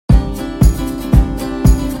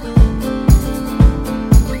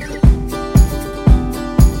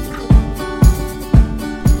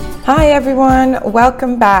Hi everyone,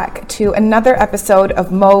 welcome back to another episode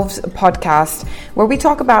of Move's podcast, where we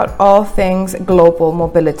talk about all things global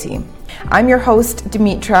mobility. I'm your host,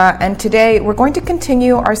 Demetra, and today we're going to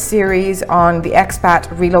continue our series on the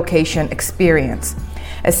Expat relocation experience,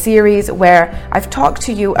 a series where I've talked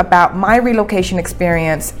to you about my relocation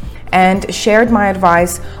experience and shared my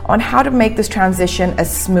advice on how to make this transition as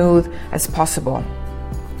smooth as possible.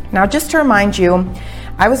 Now, just to remind you,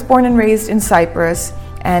 I was born and raised in Cyprus,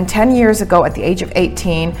 and 10 years ago, at the age of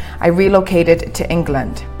 18, I relocated to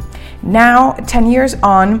England. Now, 10 years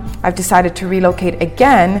on, I've decided to relocate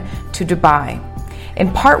again to Dubai.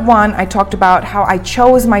 In part one, I talked about how I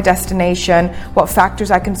chose my destination, what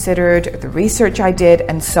factors I considered, the research I did,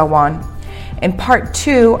 and so on. In part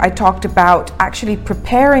two, I talked about actually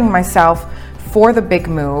preparing myself for the big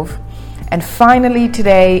move. And finally,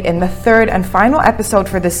 today, in the third and final episode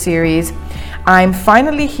for this series, I'm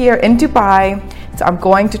finally here in Dubai. So I'm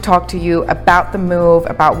going to talk to you about the move,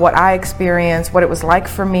 about what I experienced, what it was like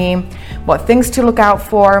for me, what things to look out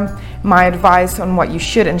for, my advice on what you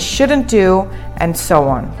should and shouldn't do, and so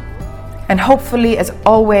on. And hopefully, as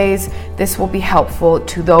always, this will be helpful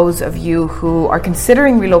to those of you who are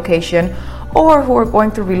considering relocation or who are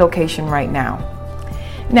going through relocation right now.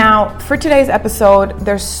 Now, for today's episode,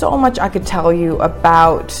 there's so much I could tell you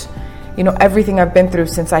about everything I've been through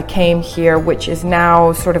since I came here, which is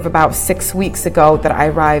now sort of about 6 weeks ago that I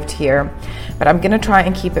arrived here. But I'm going to try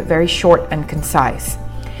and keep it very short and concise.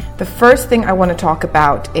 The first thing I want to talk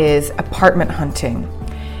about is apartment hunting.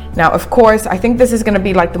 Now, of course, I think this is going to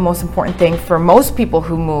be like the most important thing for most people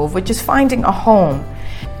who move, which is finding a home.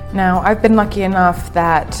 Now, I've been lucky enough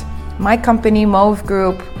that my company, Move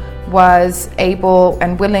Group, was able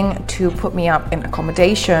and willing to put me up in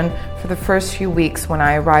accommodation for the first few weeks when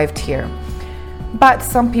I arrived here. But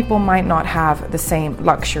some people might not have the same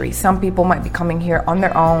luxury. Some people might be coming here on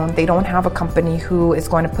their own. They don't have a company who is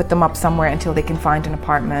going to put them up somewhere until they can find an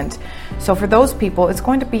apartment. So for those people, it's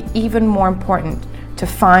going to be even more important to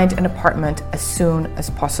find an apartment as soon as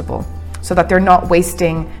possible so that they're not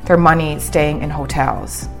wasting their money staying in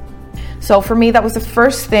hotels. So for me, that was the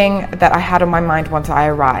first thing that I had on my mind once I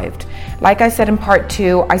arrived. Like I said in part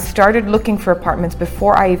two, I started looking for apartments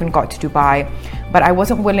before I even got to Dubai, but I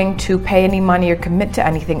wasn't willing to pay any money or commit to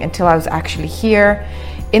anything until I was actually here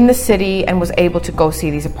in the city and was able to go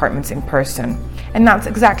see these apartments in person. And that's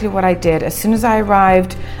exactly what I did. As soon as I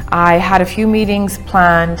arrived, I had a few meetings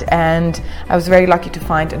planned, and I was very lucky to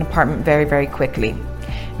find an apartment very, very quickly.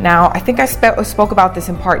 Now, I think I spoke about this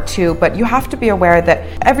in part two, but you have to be aware that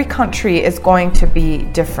every country is going to be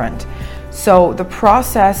different. So the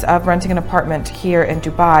process of renting an apartment here in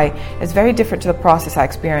Dubai is very different to the process I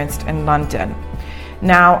experienced in London.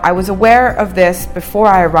 Now, I was aware of this before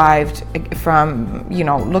I arrived from,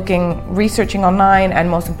 researching online, and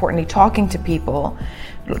most importantly, talking to people,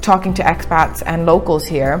 talking to expats and locals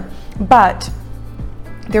here. But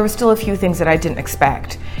there were still a few things that I didn't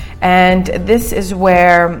expect. And this is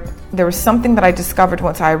where there was something that I discovered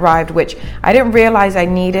once I arrived, which I didn't realize I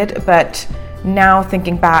needed, but now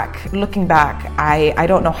looking back, I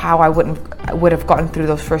don't know how I would have gotten through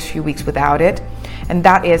those first few weeks without it. And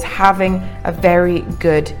that is having a very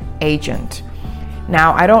good agent.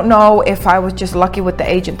 Now, I don't know if I was just lucky with the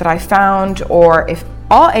agent that I found or if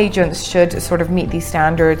all agents should sort of meet these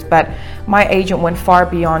standards, but my agent went far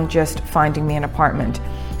beyond just finding me an apartment.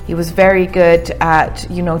 He was very good at,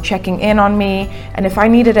 checking in on me, and if I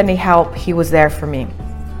needed any help, he was there for me.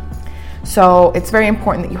 So it's very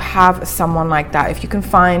important that you have someone like that. If you can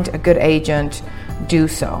find a good agent, do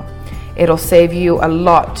so. It'll save you a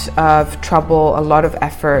lot of trouble, a lot of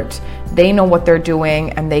effort. They know what they're doing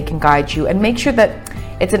and they can guide you, and make sure that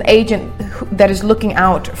it's an agent that is looking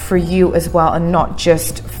out for you as well and not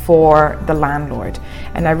just for the landlord.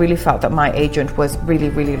 And I really felt that my agent was really,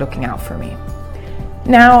 really looking out for me.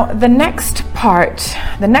 Now, the next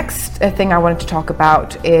thing I wanted to talk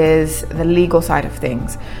about is the legal side of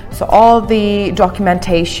things. So all the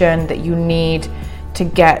documentation that you need to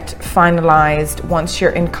get finalized once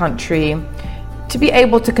you're in country to be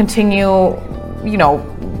able to continue,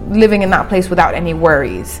 living in that place without any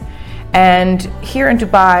worries. And here in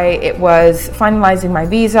Dubai, it was finalizing my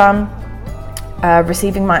visa,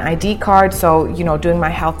 receiving my ID card. So, doing my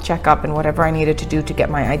health checkup and whatever I needed to do to get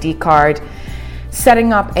my ID card,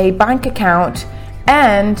 setting up a bank account,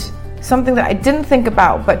 and something that I didn't think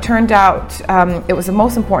about but turned out it was the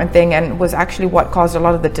most important thing and was actually what caused a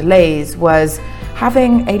lot of the delays, was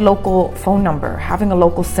having a local phone number, having a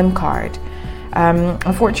local SIM card.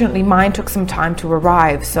 Unfortunately, mine took some time to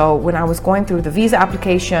arrive. So when I was going through the visa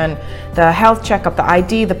application, the health checkup, the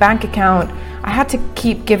ID, the bank account, I had to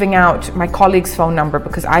keep giving out my colleague's phone number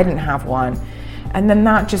because I didn't have one. And then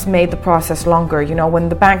that just made the process longer. When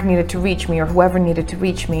the bank needed to reach me or whoever needed to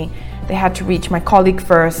reach me, they had to reach my colleague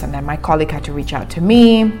first, and then my colleague had to reach out to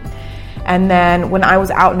me. And then when I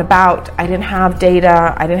was out and about, I didn't have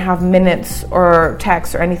data, I didn't have minutes or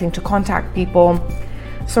texts or anything to contact people.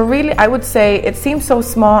 So really, I would say it seems so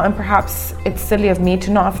small, and perhaps it's silly of me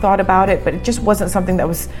to not have thought about it, but it just wasn't something that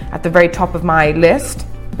was at the very top of my list,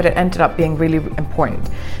 but it ended up being really important.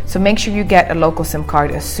 So make sure you get a local SIM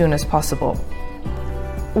card as soon as possible.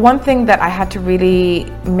 One thing that I had to really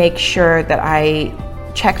make sure that I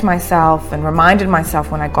checked myself and reminded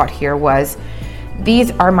myself when I got here was,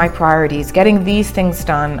 these are my priorities. Getting these things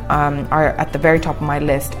done are at the very top of my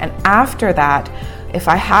list. And after that, if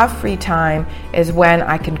I have free time, is when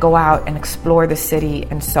I can go out and explore the city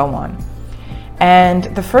and so on. And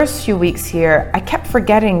the first few weeks here, I kept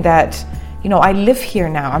forgetting that I live here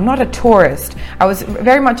now. I'm not a tourist. I was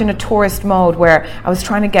very much in a tourist mode where I was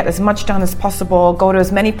trying to get as much done as possible, go to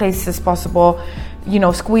as many places as possible,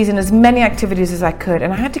 squeeze in as many activities as I could.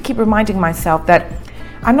 And I had to keep reminding myself that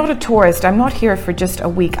I'm not a tourist. I'm not here for just a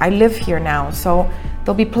week. I live here now. So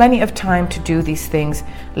there'll be plenty of time to do these things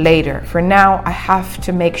later. For now, I have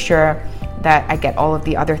to make sure that I get all of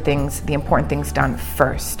the other things, the important things done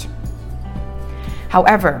first.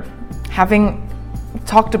 However, having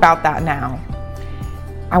talked about that now,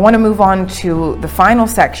 I want to move on to the final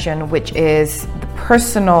section, which is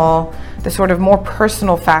the sort of more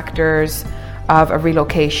personal factors of a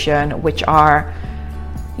relocation, which are,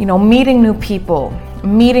 meeting new people,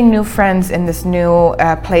 meeting new friends in this new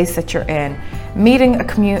place that you're in, meeting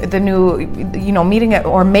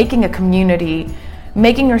making a community,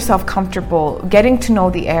 making yourself comfortable, getting to know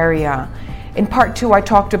the area. In part 2, I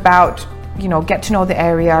talked about get to know the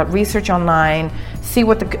area, research online, see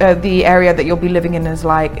what the area that you'll be living in is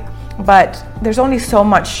like. But there's only so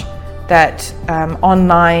much that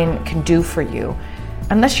online can do for you.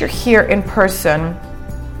 Unless you're here in person,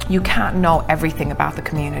 you can't know everything about the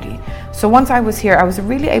community. So once I was here, I was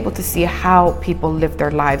really able to see how people live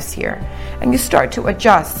their lives here. And you start to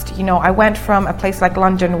adjust. I went from a place like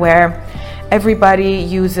London where everybody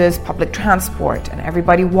uses public transport and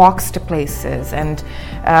everybody walks to places, and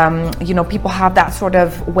people have that sort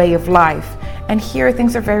of way of life. And here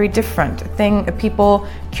things are very different. People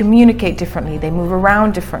communicate differently, they move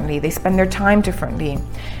around differently, they spend their time differently.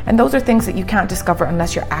 And those are things that you can't discover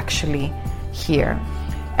unless you're actually here.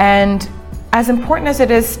 And as important as it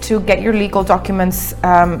is to get your legal documents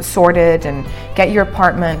sorted and get your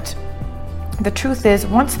apartment, the truth is,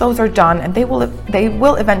 once those are done, and they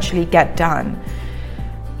will eventually get done,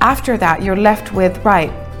 after that you're left with,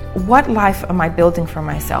 right, what life am I building for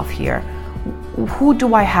myself here? Who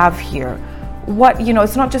do I have here?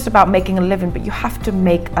 It's not just about making a living, but you have to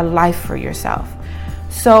make a life for yourself.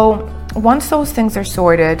 So once those things are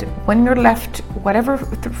sorted, when you're left, whatever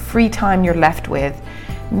free time you're left with,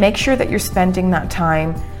 make sure that you're spending that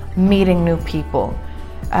time meeting new people,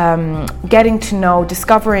 getting to know,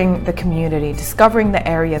 discovering the community, discovering the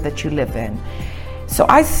area that you live in. So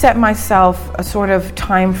I set myself a sort of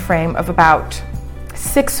time frame of about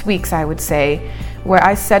 6 weeks, I would say, where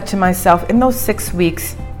I said to myself, in those 6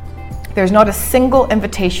 weeks, there's not a single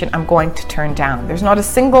invitation I'm going to turn down. There's not a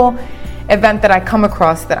single event that I come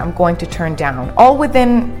across that I'm going to turn down. All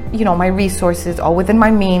within, my resources, all within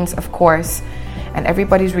my means, of course, and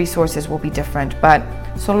everybody's resources will be different. But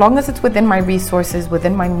so long as it's within my resources,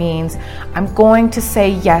 within my means, I'm going to say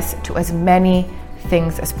yes to as many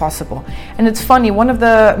things as possible. And it's funny, one of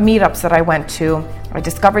the meetups that I went to, I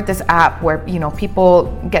discovered this app where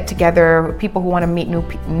people get together, people who want to meet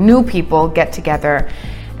new people get together.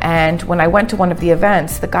 And when I went to one of the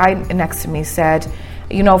events, the guy next to me said,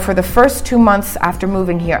 for the first 2 months after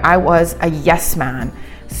moving here, I was a yes man.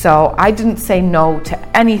 So I didn't say no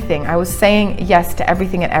to anything. I was saying yes to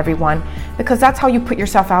everything and everyone, because that's how you put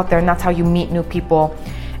yourself out there, and that's how you meet new people,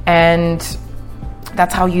 and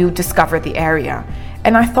that's how you discover the area.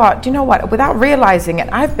 And I thought, without realizing it,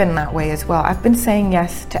 I've been that way as well. I've been saying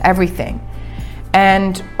yes to everything.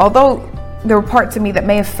 And although there were parts of me that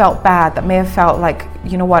may have felt bad, that may have felt like,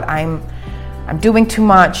 I'm doing too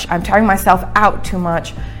much, I'm tiring myself out too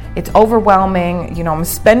much, it's overwhelming, I'm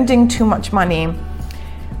spending too much money.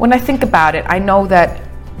 When I think about it, I know that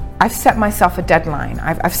I've set myself a deadline.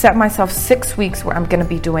 I've set myself 6 weeks where I'm going to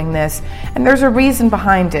be doing this, and there's a reason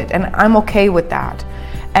behind it, and I'm okay with that.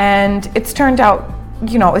 And it's turned out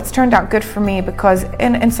it's turned out good for me because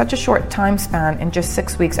in such a short time span, in just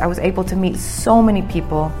 6 weeks, I was able to meet so many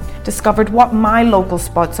people, discovered what my local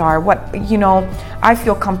spots are, what, I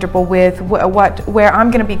feel comfortable with, where I'm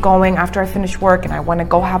going to be going after I finish work and I want to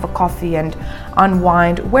go have a coffee and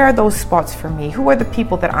unwind. Where are those spots for me? Who are the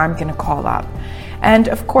people that I'm going to call up? And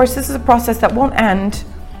of course, this is a process that won't end.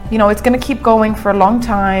 It's going to keep going for a long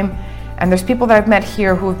time. And there's people that I've met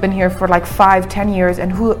here who have been here for like 5-10 years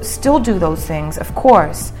and who still do those things, of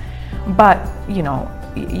course. But,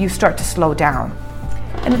 you start to slow down.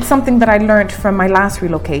 And it's something that I learned from my last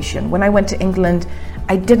relocation. When I went to England,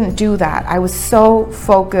 I didn't do that. I was so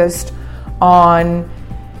focused on,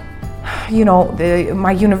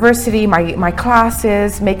 my university, my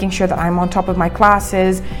classes, making sure that I'm on top of my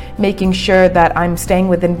classes, making sure that I'm staying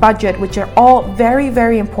within budget, which are all very,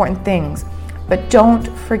 very important things. But don't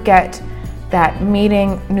forget that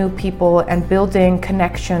meeting new people and building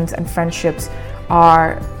connections and friendships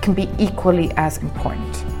can be equally as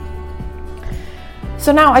important.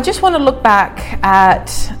 So now I just want to look back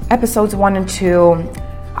at episodes 1 and 2.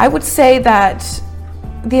 I would say that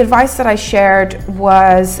the advice that I shared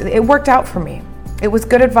it worked out for me. It was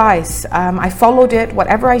good advice. I followed it.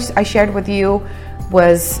 Whatever I shared with you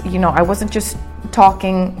was, I wasn't just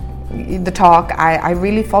talking the talk. I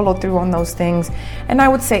really followed through on those things, and I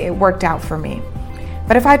would say it worked out for me.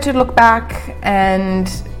 But if I had to look back and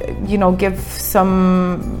give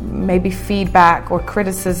some maybe feedback or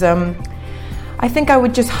criticism, I think I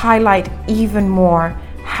would just highlight even more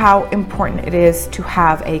how important it is to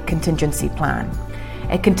have a contingency plan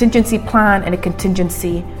and a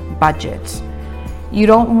contingency budget. You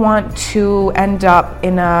don't want to end up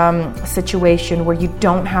in a situation where you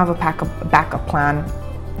don't have a backup plan,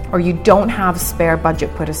 or you don't have spare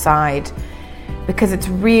budget put aside, because it's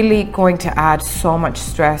really going to add so much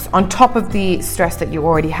stress on top of the stress that you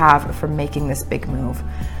already have from making this big move.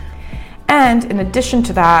 And in addition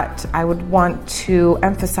to that, I would want to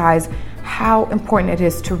emphasize how important it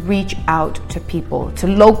is to reach out to people, to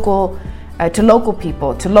local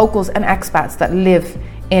people, to locals and expats that live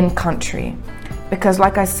in country. Because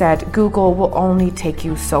like I said, Google will only take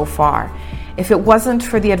you so far. If it wasn't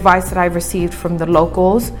for the advice that I've received from the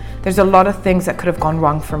locals, there's a lot of things that could have gone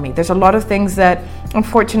wrong for me. There's a lot of things that,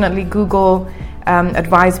 unfortunately, Google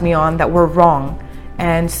advised me on that were wrong.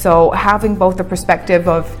 And so having both the perspective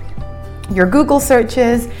of your Google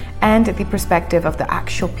searches and the perspective of the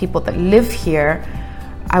actual people that live here,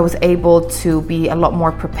 I was able to be a lot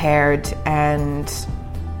more prepared. And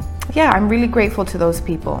yeah, I'm really grateful to those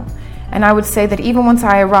people. And I would say that even once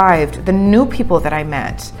I arrived, the new people that I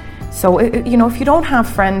met, so, if you don't have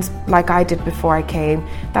friends like I did before I came,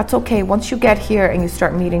 that's okay. Once you get here and you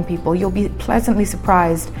start meeting people, you'll be pleasantly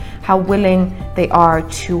surprised how willing they are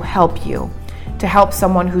to help you, to help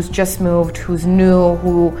someone who's just moved, who's new,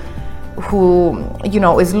 who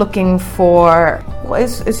is looking for,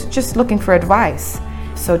 is just looking for advice.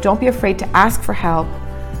 So don't be afraid to ask for help.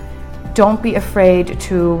 Don't be afraid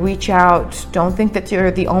to reach out. Don't think that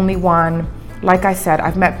you're the only one. Like I said,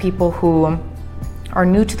 I've met people who are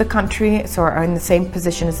new to the country, so are in the same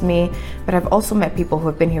position as me, but I've also met people who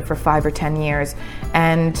have been here for 5 or 10 years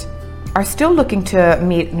and are still looking to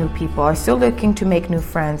meet new people, are still looking to make new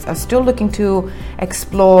friends, are still looking to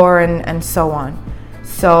explore and so on.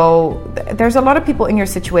 So there's a lot of people in your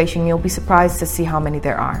situation. You'll be surprised to see how many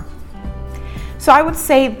there are. So I would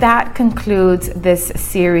say that concludes this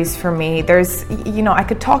series for me. I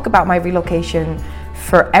could talk about my relocation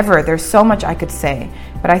forever. There's so much I could say,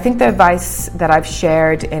 but I think the advice that I've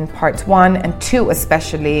shared in parts 1 and 2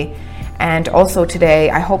 especially, and also today,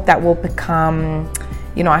 I hope that will become,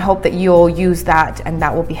 I hope that you'll use that and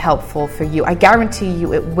that will be helpful for you. I guarantee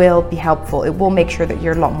you it will be helpful. It will make sure that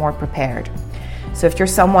you're a lot more prepared. So if you're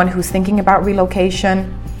someone who's thinking about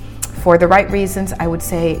relocation for the right reasons, I would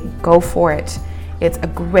say go for it. It's a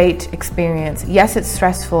great experience. Yes, it's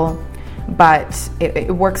stressful, but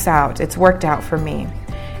it works out. It's worked out for me.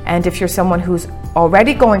 And if you're someone who's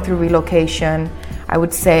already going through relocation, I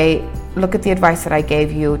would say look at the advice that I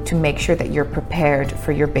gave you to make sure that you're prepared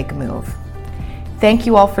for your big move. Thank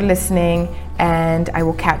you all for listening, and I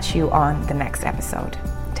will catch you on the next episode.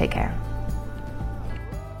 Take care.